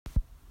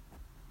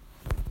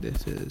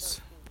This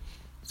is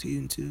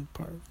season 2,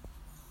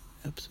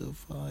 episode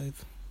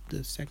 5,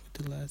 the second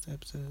to last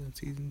episode in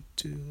season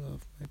 2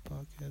 of my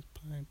podcast,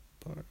 Pine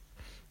Bar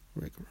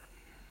Rigor.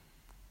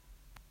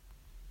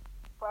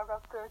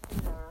 Paragraph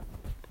 13,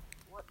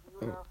 what do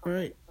you learn from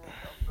Alright. the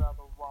experience of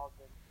Brother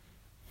Walden?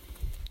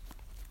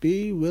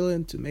 Be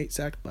willing to make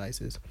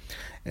sacrifices.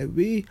 If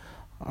we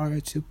are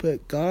to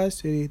put God's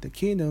city, the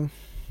kingdom,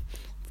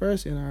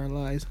 first in our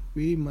lives,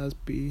 we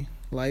must be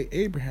like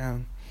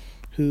Abraham,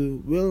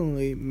 who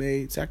willingly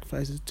made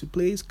sacrifices to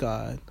please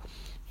God.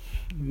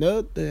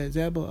 Note the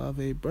example of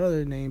a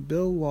brother named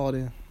Bill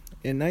Walden.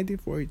 In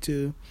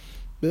 1942,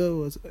 Bill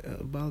was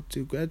about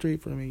to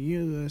graduate from a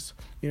U.S.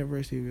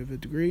 university with a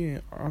degree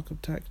in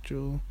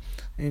architectural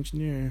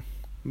engineering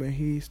when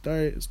he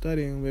started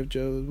studying with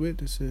Jehovah's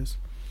Witnesses.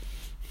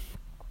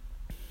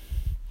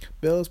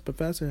 Bill's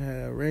professor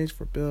had arranged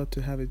for Bill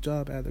to have a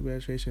job after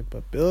graduation,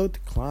 but Bill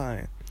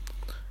declined.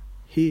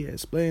 He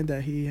explained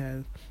that he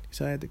had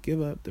decided to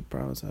give up the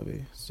promise of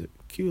a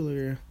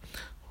secular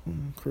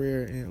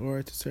career in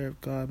order to serve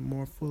God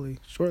more fully.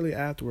 Shortly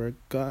afterward,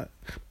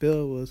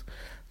 Bill was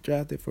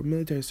drafted for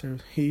military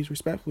service. He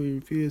respectfully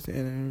refused,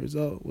 and the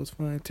result was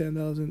fined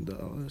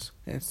 $10,000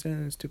 and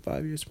sentenced to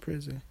 5 years in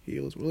prison.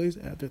 He was released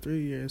after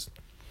 3 years.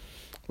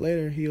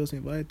 Later, he was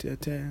invited to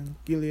attend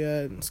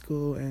Gilead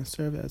School and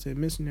serve as a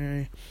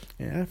missionary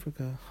in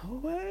Africa.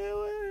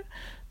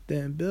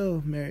 Then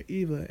Bill married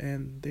Eva,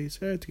 and they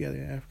served together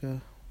in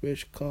Africa,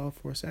 which called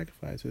for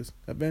sacrifices.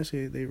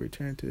 Eventually, they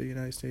returned to the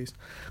United States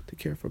to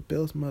care for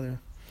Bill's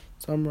mother.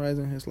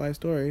 Summarizing his life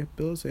story,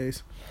 Bill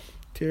says,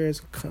 "Tears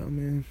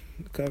come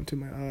to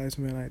my eyes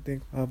when I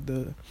think of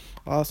the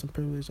awesome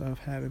privilege of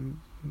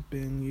having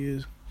been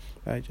used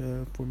by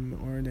Joe for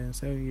more than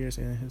 7 years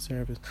in his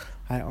service.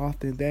 I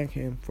often thank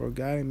him for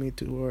guiding me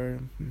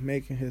toward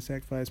making his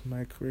sacrifice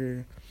my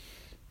career,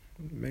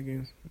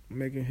 making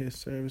his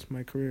service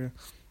my career."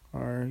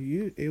 Are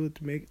you able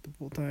to make the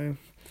full-time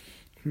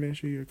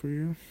ministry your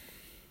career?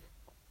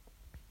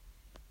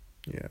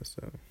 Yeah,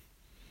 so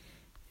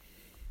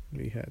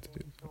we had to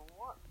do So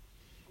what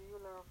do you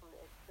learn from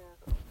the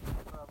experience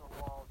of Brother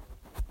Walden?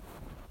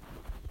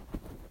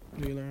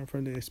 We learn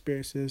from the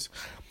experiences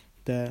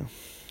that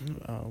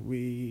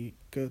we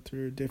go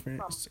through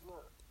different.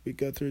 We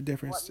go through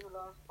different. What do you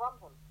learn from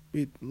him?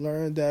 We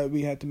learned that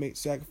we had to make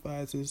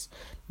sacrifices,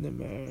 no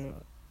matter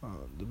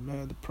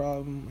the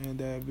problem, and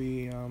that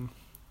we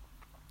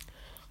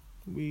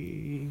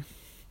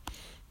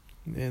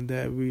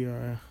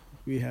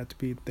had to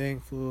be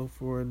thankful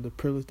for the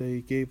privilege that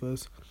he gave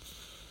us,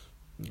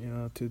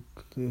 to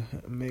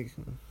make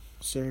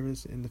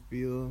service in the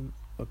field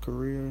a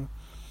career,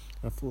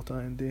 a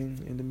full-time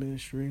thing in the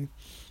ministry.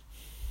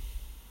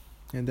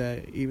 And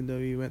that even though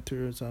he went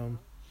through some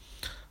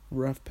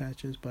rough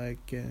patches by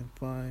getting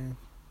fined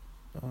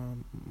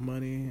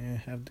money and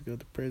having to go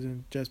to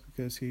prison just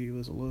because he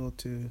was loyal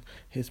to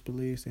his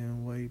beliefs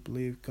and what he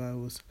believed God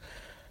was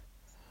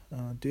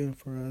doing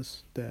for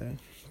us, that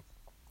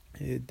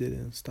it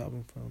didn't stop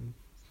him from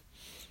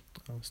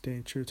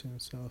staying true to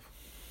himself.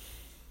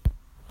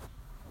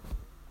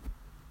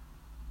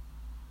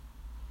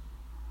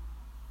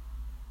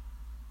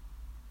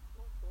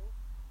 Okay.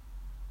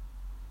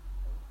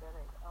 Then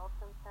I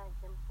often thank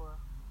him for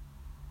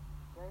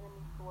guiding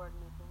me toward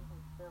making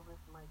his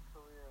service my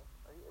career.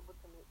 Are you able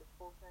to make the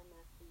full-time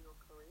ministry your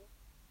career?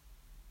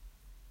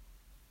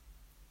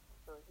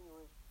 So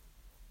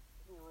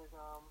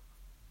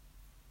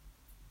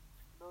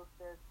Bill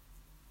says,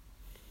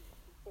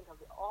 you think of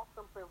the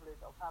awesome privilege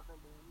of having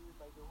been used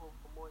by Jehovah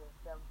for more than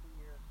 70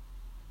 years.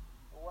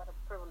 What a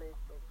privilege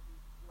that he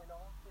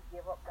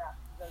gave up that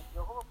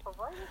Jehovah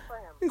provided for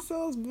him. It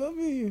sounds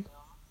bumpy.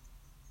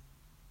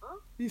 Huh?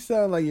 You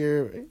sound like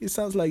you're. It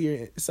sounds like you're.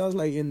 It sounds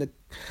like you're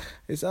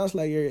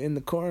in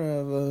the corner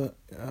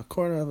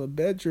of a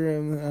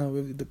bedroom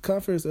with the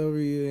comforts over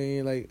you, and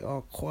you're like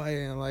all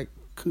quiet and like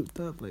cooped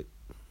up. Like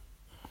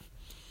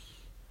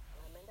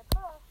I'm in the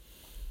car.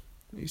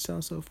 you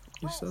sound so.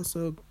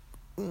 So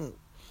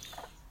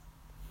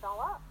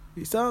what?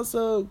 You sound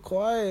so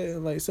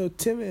quiet, like so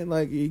timid,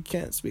 like you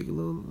can't speak a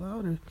little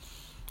louder.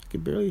 I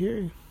can barely hear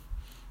you.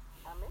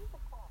 I'm in the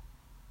car.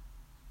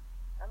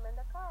 I'm in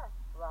the car.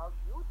 Well,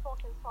 you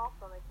talking soft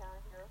and I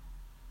can't hear.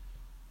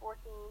 14,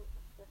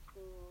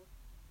 15,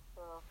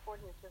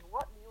 14 says,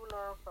 what do you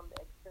learn from the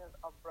experience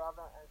of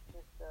brother and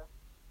sister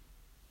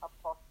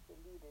apostle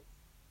leaders?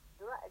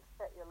 Do not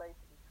expect your life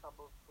to be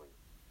trouble-free.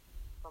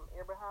 From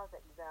Abraham's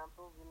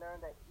example, we learn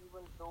that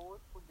even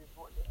those who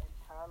devote their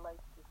entire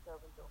life to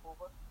serving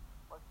Jehovah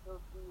must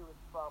still deal with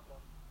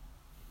problems.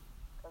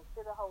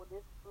 Consider how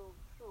this proved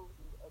true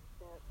in the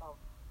experience of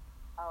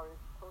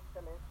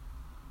Aristotle's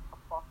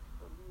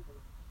apostle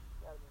leaders.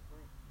 That is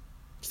Greek.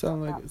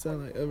 Sound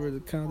like over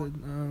the counter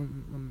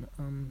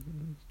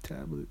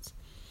tablets.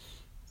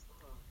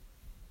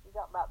 He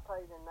got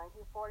baptized in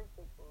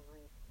 1946 in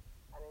Greece,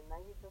 and in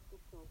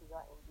 1952 he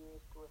got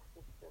engaged to a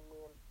sister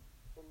named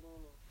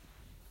Eleni.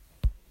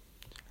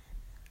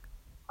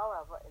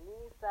 However,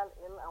 Eleni fell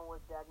ill and was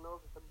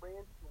diagnosed with a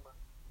brain tumor.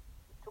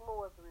 The tumor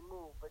was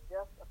removed, but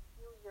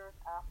years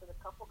after the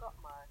couple got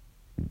married,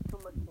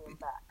 tumor came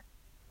back.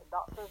 The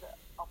doctors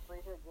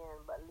operated again,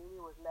 but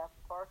Lily was left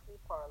partially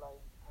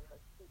paralyzed and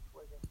her speech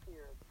was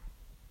impaired.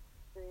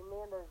 She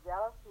remained a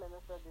zealous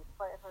minister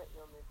despite her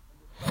illness and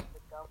despite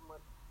the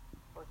government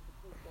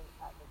persecution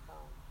at the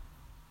time.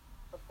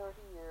 For 30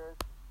 years,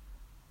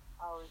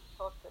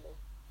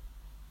 Aristoteles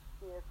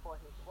cared for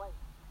his wife.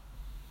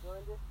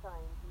 During this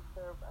time, he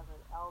served as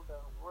an elder,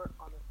 worked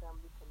on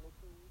assembly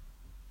committees,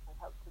 and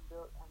helped to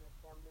build an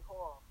assembly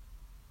hall.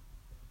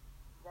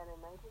 Then in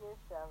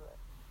 1987,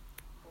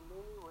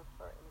 Lily was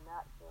hurt in an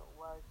accident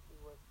while she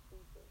was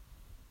preaching.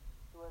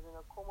 She was in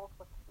a coma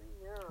for 3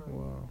 years,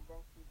 Wow. and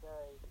then she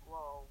died.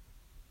 Wow.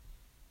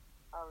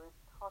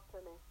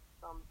 Aristoteles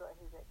sums up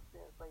his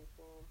experience by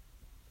saying,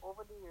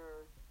 over the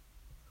years,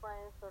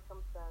 trying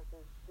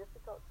circumstances,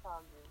 difficult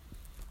challenges,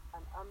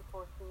 and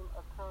unforeseen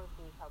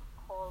occurrences have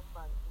called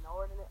for an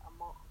inordinate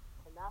amount of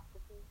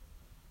tenacity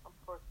and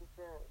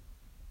perseverance.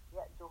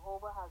 Yet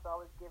Jehovah has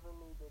always given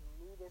me the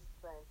needed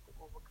strength to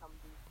overcome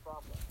these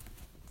problems.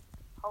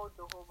 How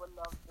Jehovah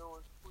loves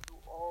those who do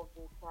all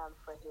they can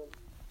for him,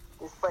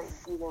 despite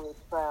dealing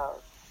with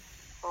trials.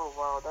 Oh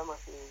wow, that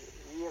must be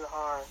real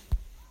hard.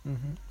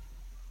 Mm-hmm.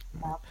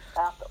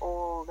 After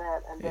all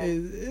that, and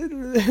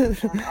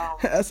then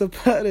As a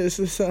puttis,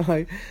 it sound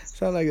like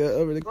a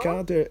over the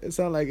counter. It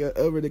sound like a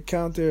over the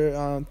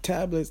counter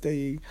tablets that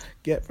you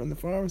get from the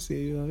pharmacy.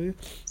 You know.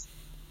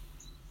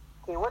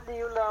 Okay, what do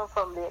you learn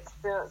from the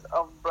experience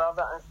of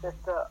brother and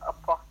sister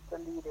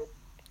apostolated?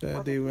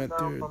 That they went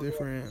through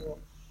different.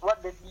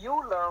 What did you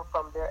learn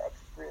from their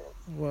experience?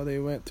 Well, they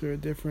went through a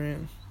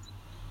different.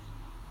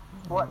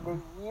 What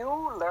did you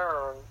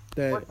learn?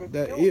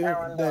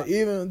 That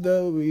even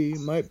though we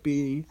might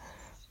be,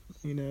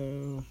 like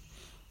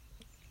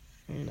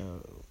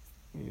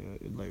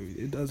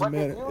it doesn't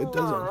matter. It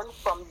doesn't learn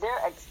from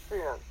their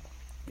experience.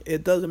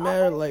 It doesn't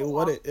matter like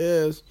what it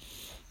is.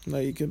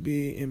 Like you can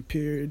be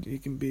impaired, you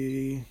can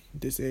be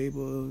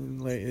disabled,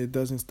 and like it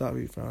doesn't stop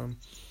you from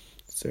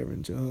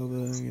serving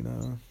Jehovah.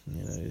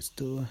 It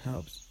still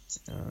helps.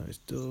 It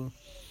still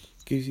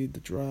gives you the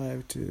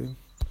drive to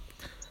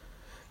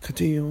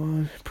continue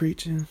on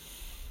preaching.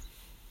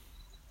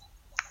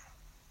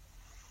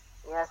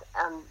 Yes,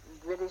 and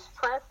with the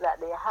strength that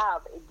they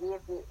have, it gave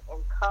the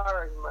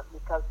encouragement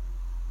because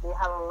they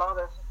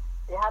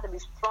had to be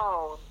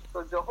strong.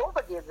 So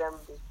Jehovah gave them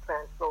the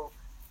strength. So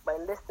by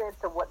listening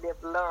to what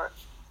they've learned,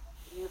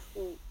 you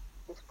see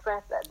the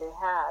strength that they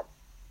had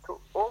to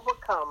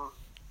overcome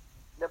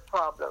the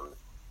problems.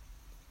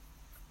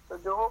 So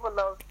Jehovah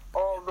loves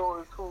all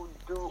those who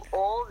do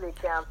all they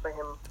can for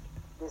him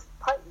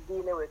despite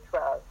dealing with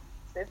trials.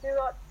 So if you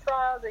got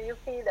trials and you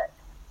feel that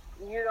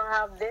you don't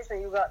have this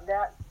and you got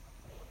that,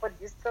 but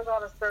you still got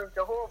to serve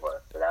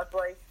Jehovah. So that's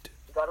why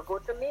you got to go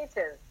to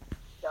meetings.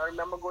 You got to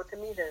remember go to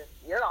meetings.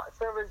 You're not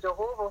serving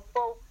Jehovah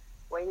folk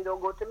when you don't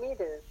go to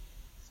meetings.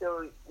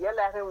 So you're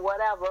letting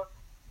whatever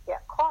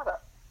get caught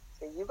up.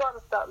 So you got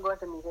to start going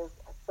to meetings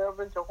and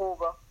serving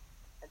Jehovah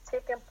and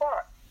taking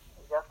part.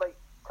 Just like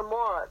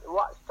tomorrow at the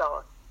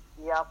Watchtower,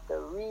 you have to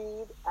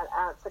read and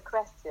answer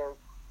questions.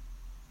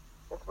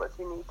 That's what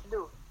you need to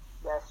do.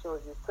 That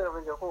shows you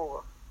serving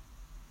Jehovah.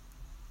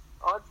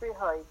 Audrey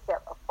Hyde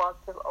kept a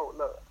positive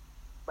outlook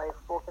by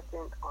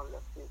focusing on the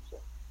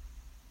future.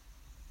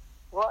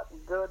 What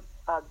good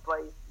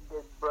advice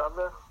did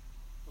Brother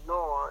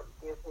Noah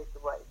give his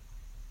wife?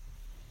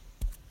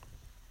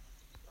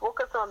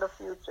 Focus on the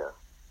future.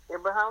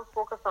 Abraham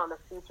focused on the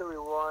future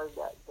rewards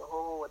that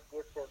Jehovah would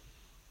give him,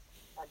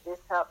 and this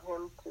helped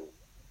him to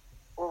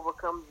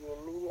overcome the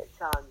immediate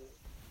challenges.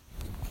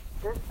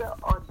 Sister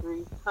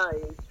Audrey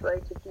Hyde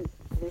tried to keep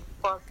this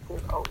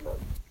positive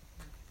outlook.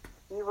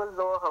 Even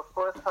though her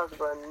first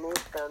husband,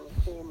 Nathan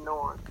K.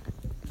 Norn,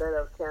 died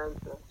of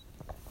cancer,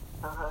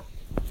 and her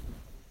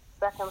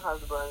second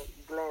husband,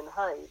 Glenn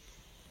Hyde,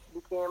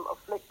 became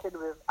afflicted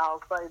with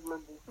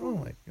Alzheimer's disease. Oh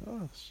my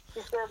gosh. She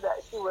said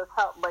that she was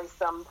helped by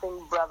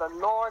something Brother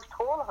Nord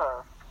told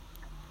her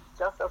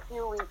just a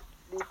few weeks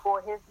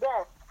before his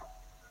death.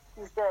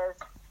 She says,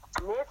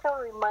 Nathan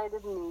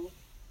reminded me,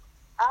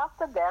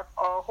 after death,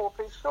 our hope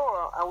is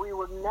sure, and we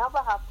will never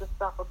have to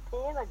suffer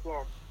pain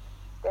again.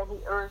 Then he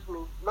urged me,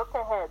 look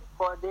ahead,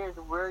 for there's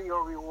where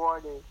your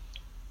reward is.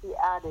 He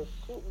added,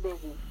 keep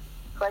busy.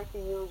 Try to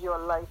use your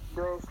life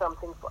doing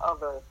something for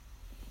others.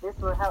 This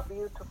will help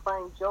you to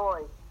find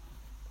joy.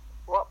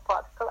 What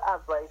practical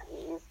advice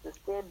is to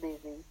stay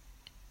busy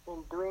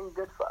in doing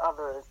good for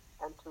others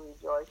and to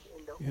rejoice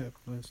in the You have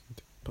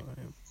listened to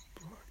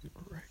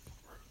right.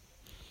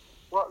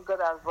 What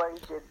good advice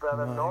did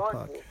Brother Lord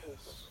give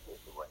his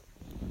wife?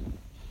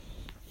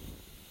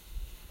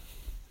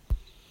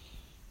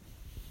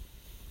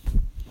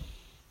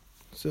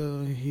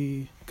 So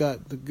he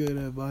got the good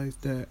advice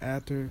that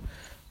after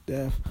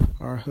death,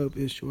 our hope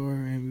is sure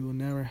and we will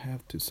never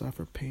have to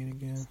suffer pain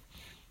again.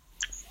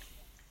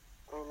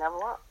 We never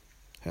what?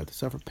 Have to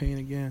suffer pain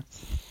again.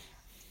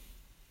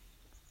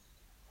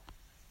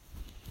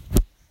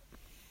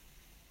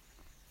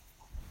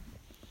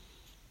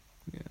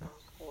 Yeah.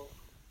 Okay.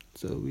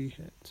 So we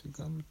had to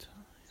come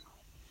time.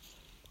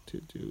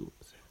 to do.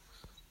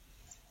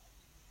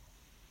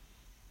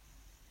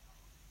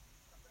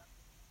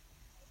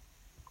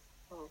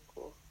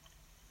 Okay.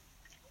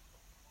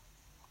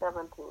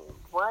 17.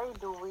 Why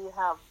do we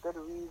have good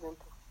reason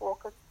to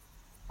focus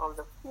on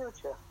the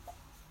future?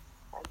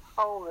 And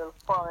how will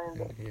following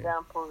the Yeah.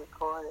 example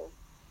recorded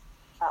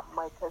at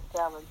Micah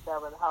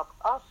 7:7 help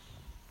us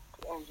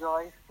to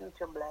enjoy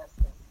future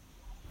blessings?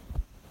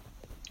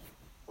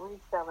 Read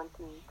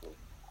 17, please.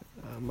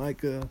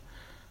 Micah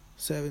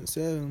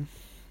 7:7.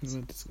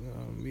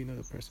 We know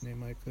the person named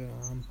Micah.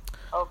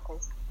 Okay.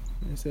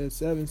 It says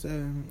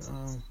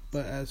 7:7.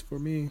 But as for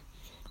me,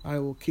 I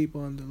will keep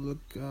on the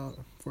lookout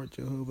for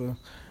Jehovah.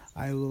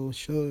 I will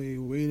show a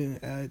waiting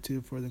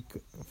attitude for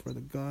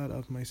the God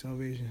of my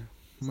salvation.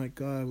 My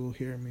God will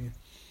hear me.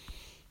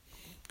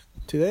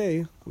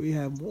 Today, we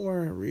have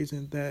more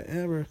reason than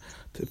ever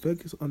to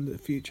focus on the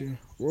future.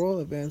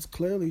 World events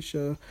clearly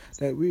show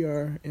that we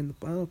are in the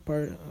final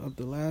part of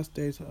the last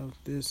days of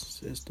this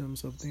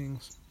systems of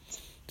things.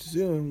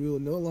 Soon, we will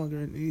no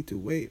longer need to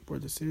wait for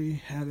the city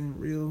having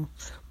real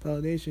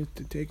foundations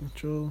to take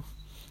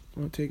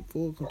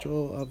full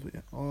control of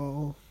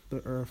all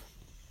the earth.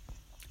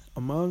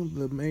 Among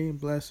the many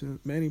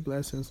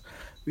blessings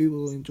we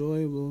will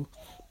enjoy will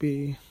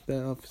be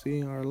that of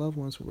seeing our loved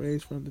ones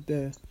raised from the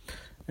dead.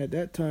 At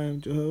that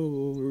time, Jehovah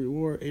will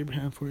reward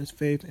Abraham for his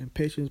faith and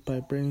patience by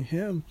bringing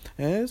him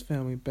and his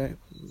family back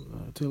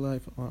to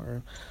life on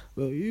earth.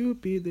 Will you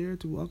be there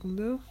to welcome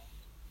them?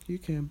 You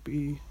can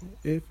be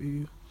if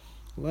you,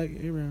 like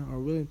Abraham, are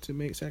willing to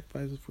make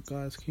sacrifices for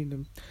God's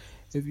kingdom.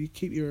 If you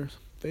keep your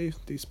faith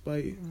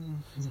despite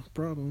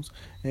problems,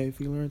 and if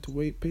you learn to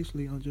wait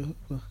patiently on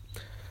Jehovah.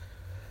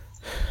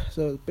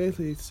 So it's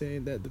basically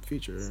saying that the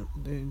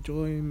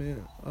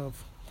enjoyment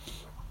of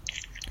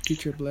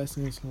future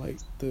blessings like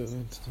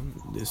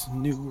this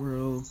new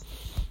world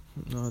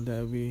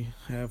that we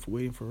have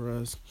waiting for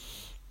us,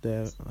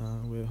 that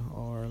with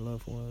our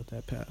loved ones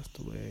that passed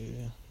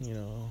away,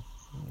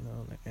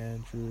 like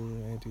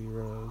Andrew, Auntie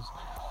Rose,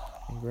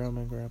 and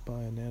Grandma and Grandpa,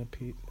 and Nana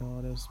Pete, and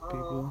all those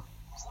people.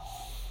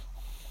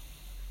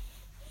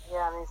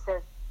 Yeah, and it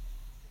says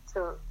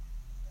to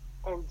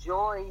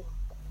enjoy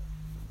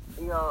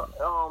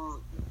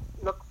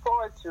look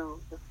forward to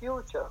the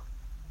future.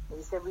 And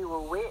he said we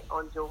will wait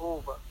on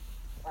Jehovah,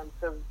 and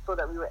so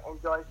that we will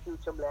enjoy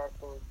future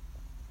blessings.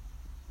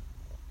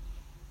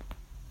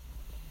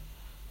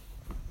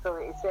 So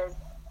it says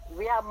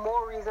we have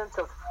more reason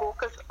to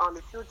focus on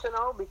the future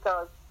now,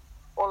 because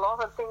a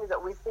lot of things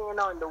that we're seeing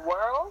now in the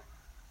world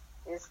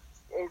is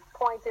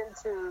pointing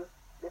to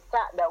the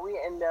fact that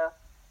we're in the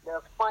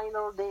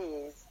final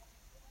days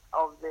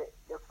of the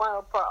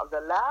final part of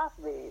the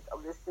last days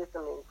of this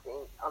system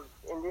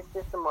in this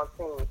system of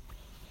things.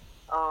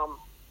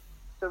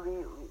 So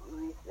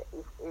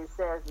it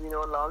says we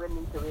no longer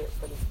need to wait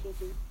for the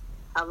city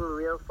have a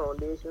real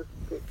foundation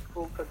to take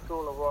full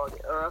control of all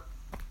the earth.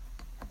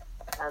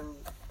 And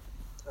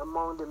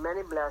among the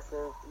many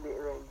blessings we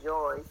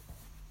enjoy,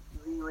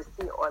 we will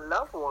see our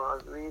loved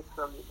ones raised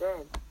from the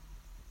dead.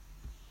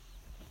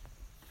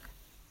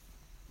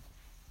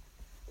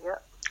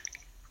 Yep.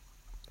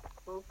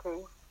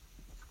 Okay.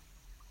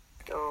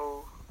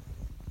 So,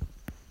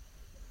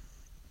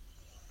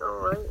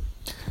 all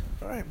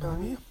right,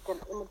 mommy.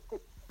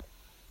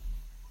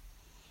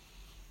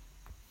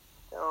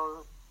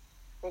 So,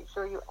 make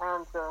sure you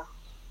answer.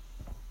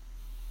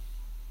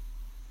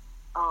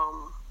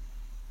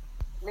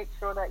 Make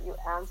sure that you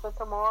answer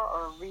tomorrow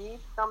or read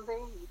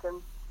something. You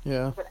can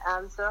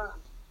answer.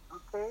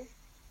 Okay.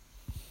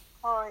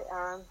 All right,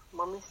 Aaron.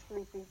 Mommy's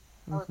sleepy.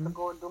 I have to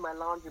go and do my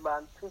laundry, but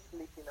I'm too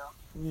sleepy now.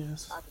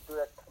 Yes. I have to do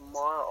that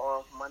tomorrow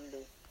or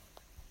Monday.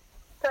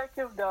 Thank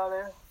you,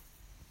 darling.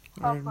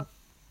 Have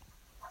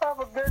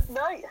a good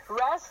night.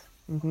 Rest.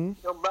 You'll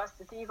brush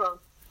your teeth and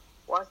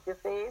wash your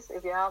face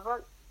if you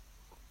haven't,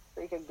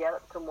 so you can get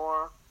up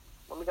tomorrow.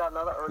 When we got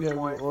another early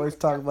morning. We always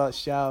talk about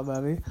Xiao,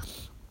 baby.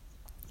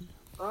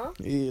 Huh?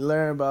 You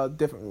learn about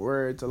different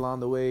words along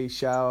the way.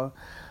 Xiao,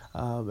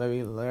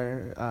 maybe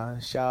learn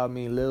Xiao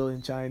mean little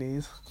in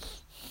Chinese.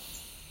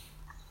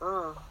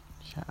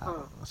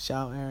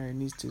 Xiao Aaron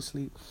needs to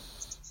sleep.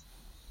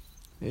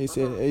 He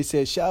said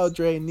Xiao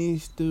Dre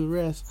needs to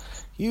rest.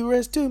 You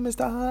rest too,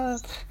 Mr. Han.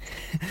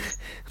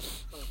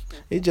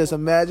 You just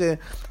imagine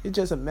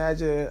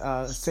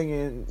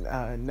singing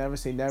Never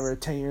Say Never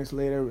 10 years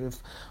later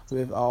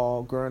with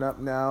all grown up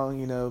now,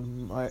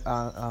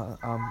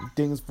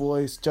 Ding's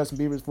voice, Justin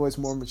Bieber's voice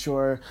more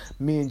mature,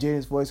 me and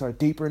Jaden's voice are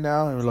deeper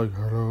now, and we're like,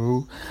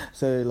 hello,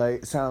 so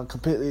like sound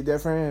completely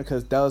different,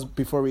 because that was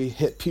before we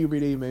hit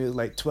puberty, maybe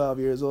like 12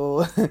 years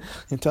old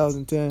in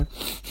 2010.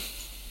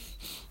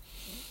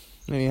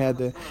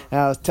 And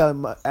I was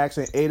telling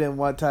actually Aiden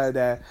one time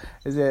that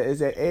is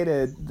it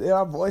Aiden, did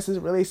our voices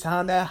really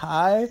sound that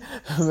high?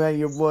 Man,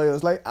 your boy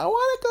was like, I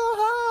want to go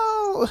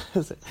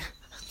home.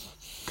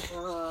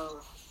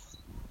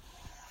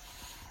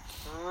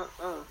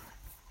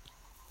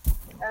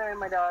 Anyway,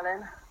 my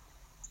darling,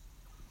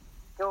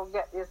 go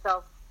get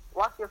yourself,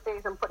 wash your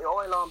face and put the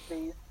oil on,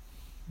 please.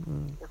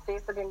 Your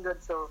face looking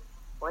good, so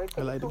Only I'd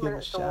take like to 2 give a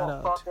minutes to shout walk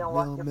out out there to and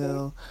wash Mill your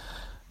Mill. face,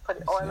 put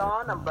the He oil said,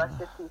 on, and brush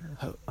your teeth.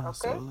 Okay?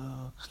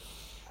 solo.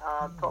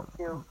 Talk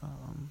to you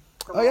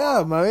Oh yeah,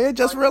 tomorrow. mommy, I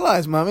just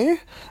realized, mommy,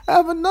 I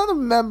have another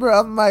member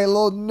of my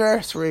little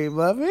nursery,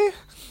 mommy.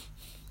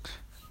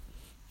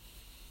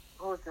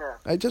 Who's that?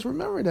 I just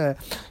remembered that.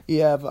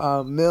 You have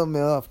Mill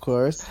Mill, of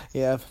course.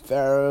 You have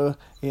Pharaoh.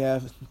 You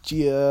have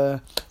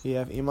Gia. You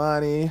have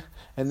Imani,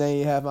 and then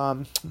you have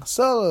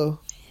Solo.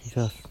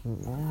 Yes.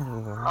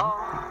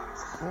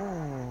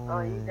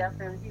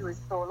 He was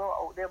solo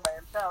out there by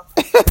himself.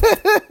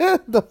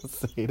 Don't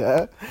say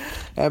that.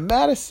 And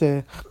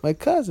Madison, my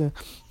cousin,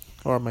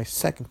 or my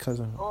second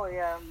cousin. Oh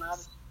yeah,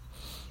 Madison.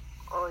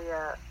 Oh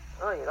yeah.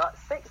 Oh, you got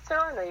 6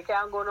 turn, or you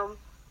can't go no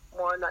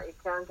more than that. You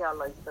can't get a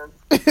license.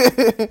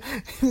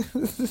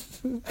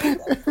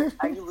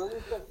 Are you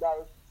really think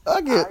that?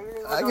 I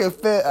get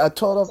fit a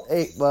total of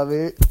 8,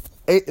 mommy.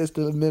 8 is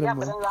the minimum. Yeah,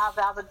 but then you have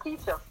to have a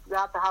teacher. You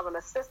have to have an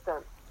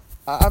assistant.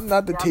 I'm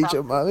not the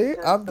teacher, mommy.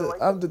 I'm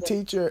the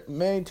teacher,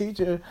 main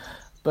teacher,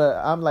 but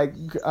I'm like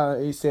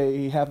he said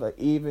he have an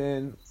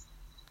even.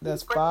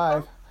 That's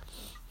 5.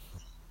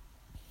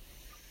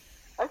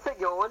 I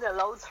think you're only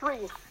allowed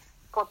 3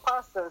 per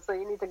person, so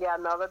you need to get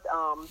another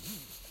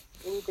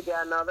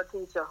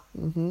teacher.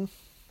 Mhm.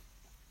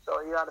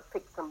 So you got to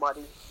pick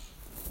somebody.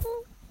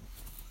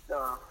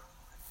 So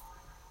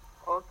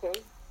okay.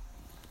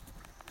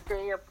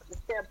 Can you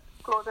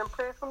close and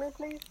pray for me,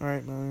 please? All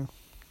right, mommy.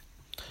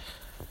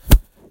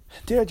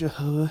 Dear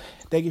Jehovah,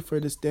 thank you for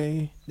this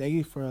day. Thank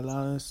you for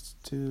allowing us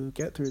to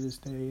get through this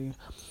day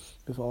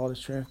with all the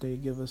strength that you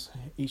give us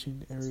each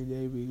and every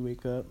day we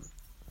wake up.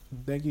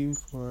 Thank you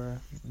for,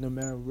 no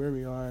matter where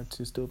we are,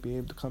 to still be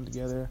able to come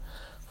together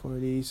for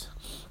these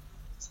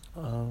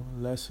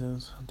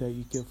lessons that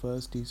you give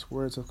us, these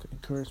words of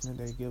encouragement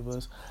that you give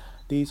us.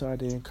 These are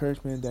the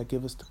encouragement that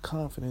give us the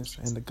confidence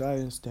and the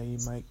guidance that you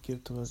might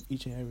give to us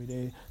each and every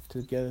day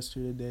to get us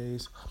through the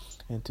days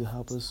and to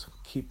help us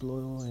keep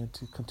loyal and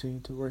to continue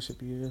to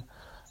worship you.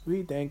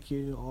 We thank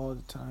you all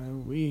the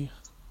time. We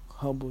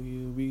humble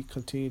you. We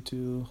continue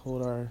to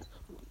hold our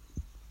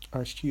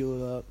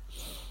shield up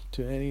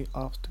to any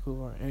obstacle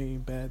or any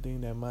bad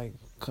thing that might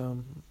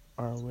come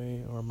our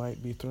way or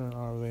might be thrown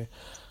our way.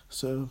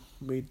 So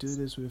we do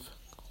this with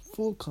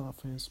full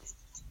confidence,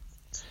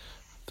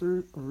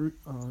 through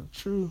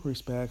true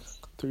respect,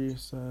 through your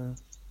Son,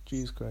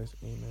 Jesus Christ.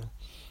 Amen.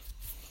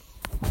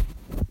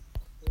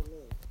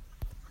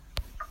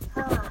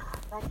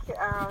 Thank you,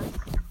 Aaron.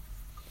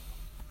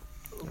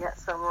 Get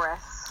some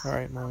rest. All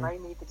right, Mommy. I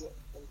need to get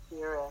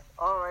some rest.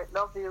 All right,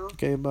 love you.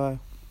 Okay, bye.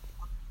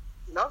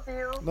 Love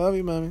you. Love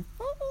you, Mommy.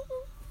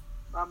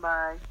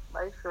 Bye-bye.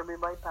 Bye, Shirley.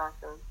 Bye,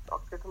 Passion.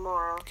 Talk to you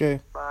tomorrow. Okay.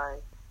 Bye.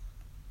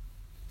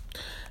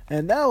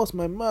 And that was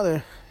my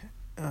mother,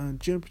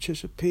 June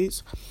Patricia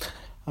Peets.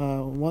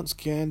 Once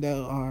again,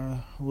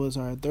 that was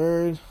our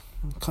third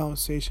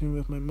conversation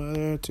with my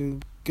mother to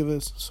give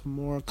us some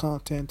more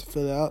content to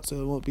fill out,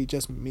 so it won't be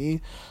just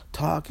me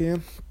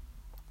talking.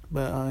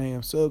 But I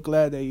am so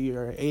glad that you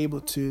are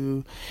able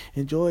to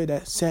enjoy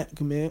that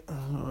segment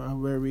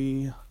where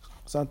we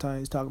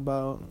sometimes talk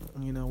about,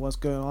 what's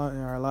going on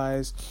in our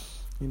lives,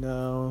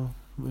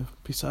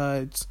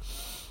 besides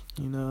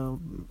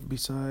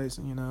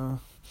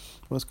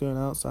what's going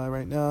on outside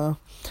right now.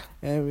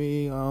 And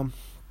we,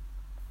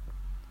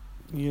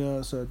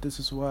 so this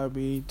is why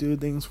we do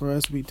things for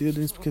us. We do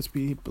this because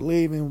we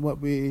believe in what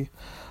we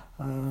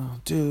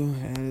do,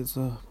 and it's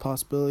a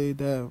possibility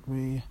that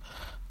we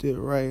do it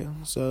right.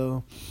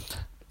 So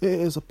it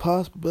is a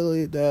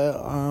possibility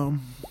that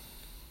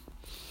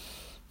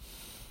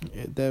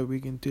that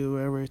we can do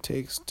whatever it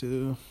takes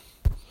to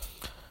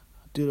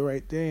do the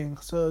right thing.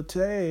 So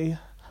today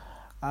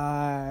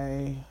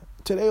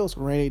was a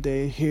rainy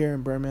day here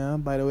in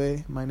Birmingham. By the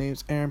way, my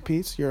name's Aaron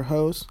Peets, your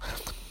host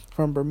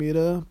from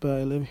Bermuda, but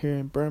I live here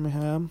in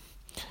Birmingham.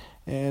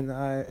 And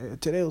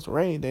today was a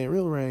rainy day,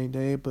 real rainy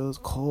day, but it was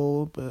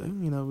cold. But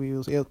we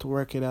was able to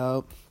work it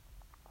out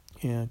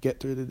and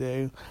get through the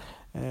day.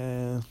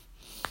 And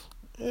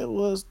it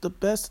was the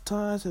best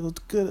times, it was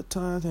good at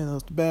times, and it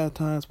was the bad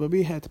times. But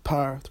we had to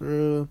power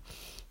through,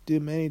 do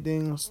many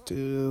things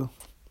to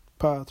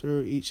power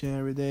through each and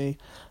every day.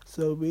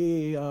 So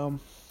we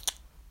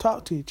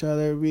talked to each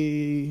other.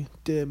 We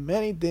did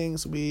many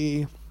things.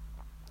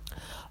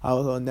 I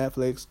was on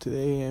Netflix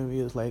today, and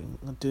we was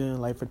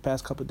doing for the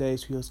past couple of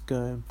days. We was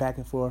going back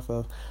and forth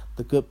of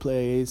The Good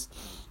Place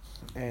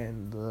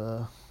and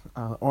the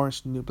Orange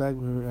is the New Black.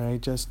 I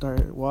just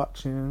started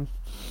watching.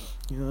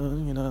 I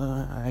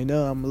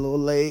know I'm a little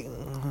late,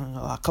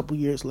 a couple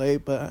years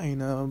late, but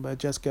but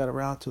just got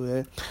around to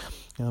it.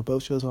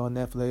 Both shows are on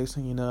Netflix.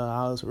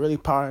 I was really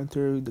powering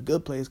through The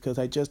Good Place because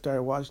I just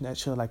started watching that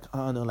show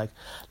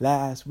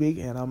last week,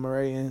 and I'm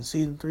already in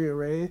season 3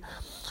 already.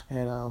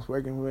 And I was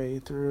working my way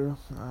through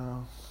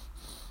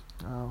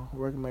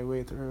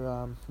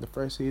the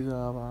first season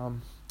of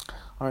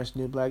Orange is the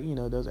New Black.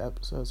 Those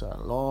episodes are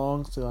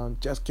long, so I'm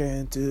just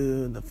getting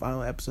to the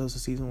final episodes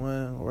of season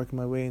 1, working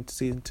my way into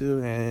season 2,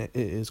 and it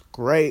is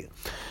great.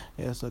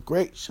 It's a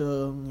great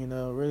show.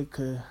 Really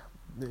could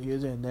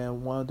And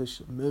then one of the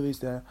movies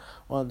that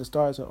one of the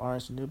stars of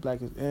Orange is the New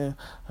Black is in.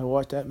 I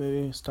watched that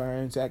movie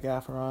starring Zac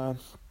Efron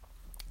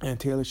and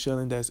Taylor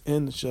Schilling that's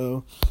in the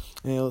show,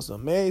 and it was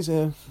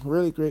amazing,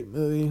 really great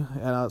movie.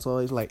 And I was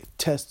always like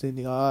testing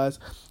the odds,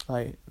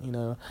 like, you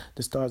know,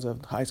 the stars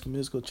of High School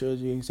Musical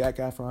trilogy, Zac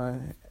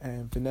Efron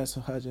and Vanessa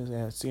Hudgens,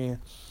 and seeing,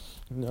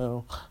 you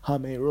know, how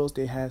many roles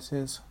they had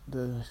since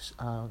the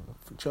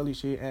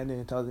trilogy ended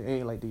in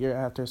 2008, like the year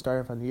after,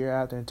 starting from the year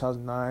after in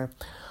 2009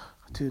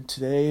 to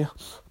today,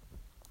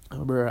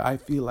 where I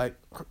feel like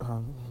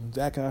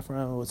Zac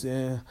Efron was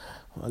in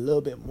a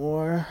little bit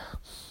more.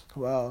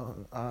 Well,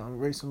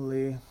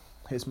 recently,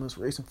 his most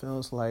recent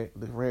films like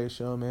The Greatest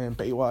Showman,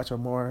 Baywatch are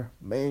more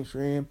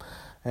mainstream,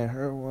 and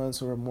her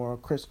ones were more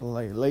Christmas,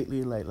 like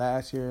lately, like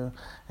last year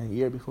and the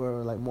year before,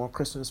 were like more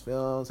Christmas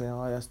films and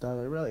all that stuff.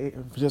 It really,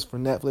 just for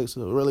Netflix,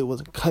 it really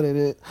wasn't cutting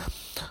it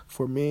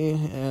for me,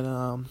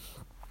 and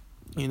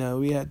you know,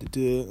 we had to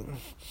do,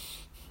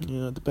 you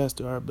know, the best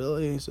of our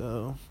ability.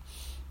 So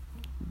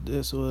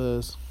this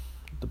was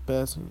the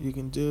best you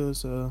can do.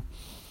 So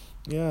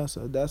yeah,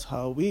 so that's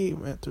how we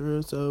went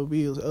through. So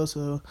we was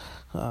also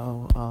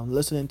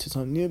listening to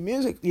some new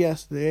music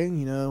yesterday.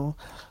 You know,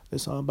 the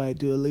song by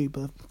Dua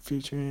Lipa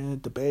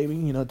featuring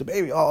DaBaby. You know,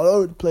 DaBaby all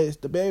over the place.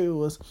 DaBaby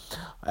was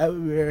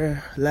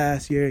everywhere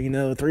last year. You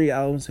know, 3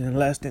 albums in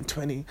less than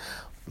 20.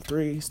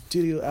 3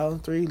 studio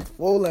albums, 3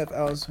 full-length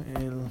albums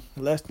in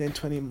less than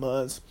 20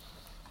 months.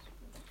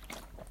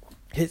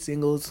 Hit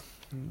singles,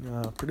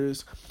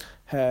 produced,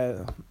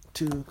 had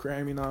 2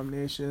 Grammy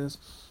nominations.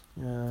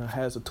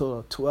 Has a total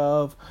of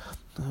 12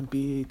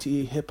 BET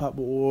Hip Hop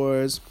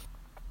Awards,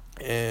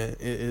 and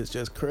it is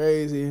just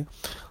crazy,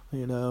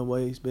 you know,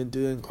 what he's been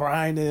doing,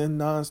 grinding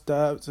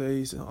nonstop. So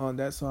he's on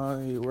that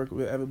song. He worked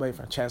with everybody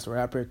from Chance the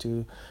Rapper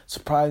to,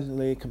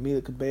 surprisingly,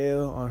 Camila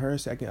Cabello on her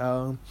second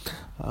album,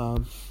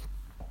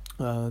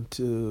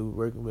 to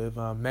working with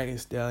Megan Thee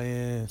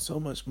Stallion and so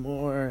much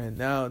more, and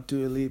now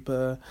Dua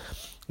Lipa.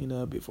 You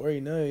know, before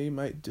you know it, you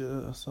might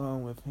do a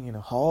song with, you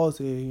know,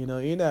 Halsey. You know,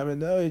 you never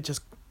know. It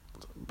just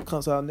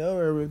comes out of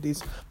nowhere with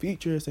these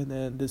features, and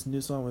then this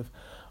new song with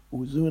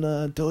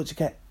Ozuna, Doja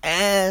Cat,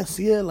 and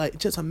Sia. Like,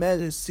 just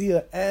imagine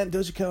Sia and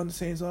Doja Cat on the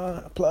same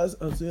song, plus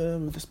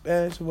Ozuna with the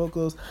Spanish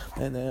vocals,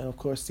 and then of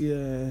course Sia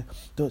and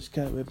Doja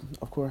Cat with,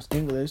 of course,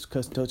 English,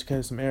 because Doja Cat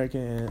is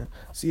American and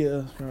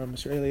Sia from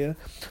Australia.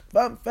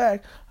 Fun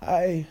fact,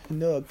 I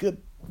know a good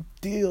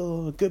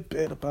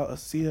bit about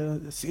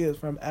Sia. Sia is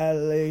from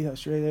Adelaide,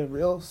 Australia,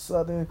 real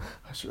southern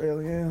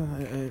Australia,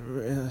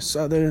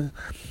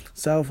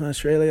 South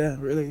Australia,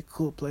 really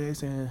cool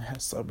place, and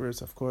has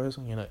suburbs, of course.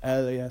 You know,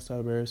 Adelaide has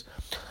suburbs,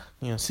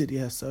 you know, Sydney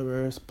has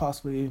suburbs,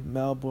 possibly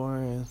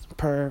Melbourne and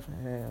Perth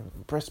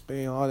and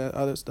Brisbane, all that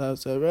other stuff.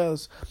 So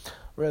that's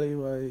really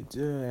what I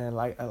do, and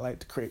I like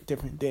to create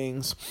different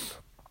things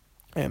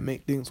and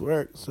make things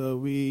work. So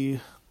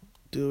we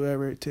do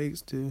whatever it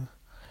takes to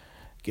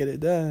get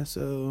it done.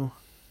 So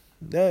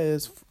that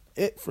is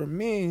it for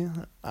me.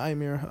 I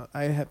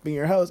have been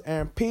your host,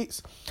 Aaron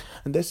Peets,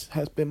 and this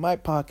has been my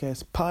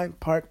podcast, Pine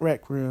Park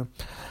Rec Room.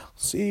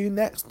 See you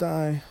next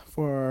time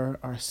for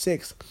our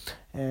sixth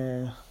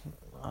and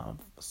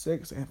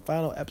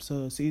final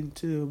episode of season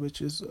 2, which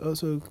is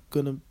also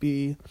gonna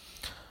be,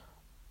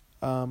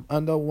 I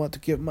don't want to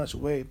give much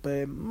away, but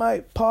it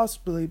might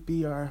possibly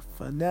be our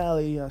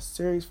finale, our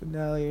series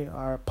finale,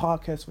 our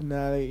podcast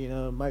finale. You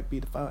know, it might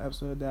be the final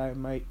episode that I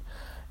might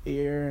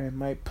air and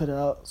might put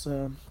out.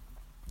 So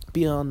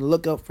be on the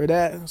lookout for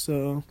that.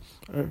 So,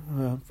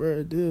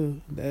 further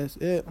ado, that's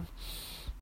it.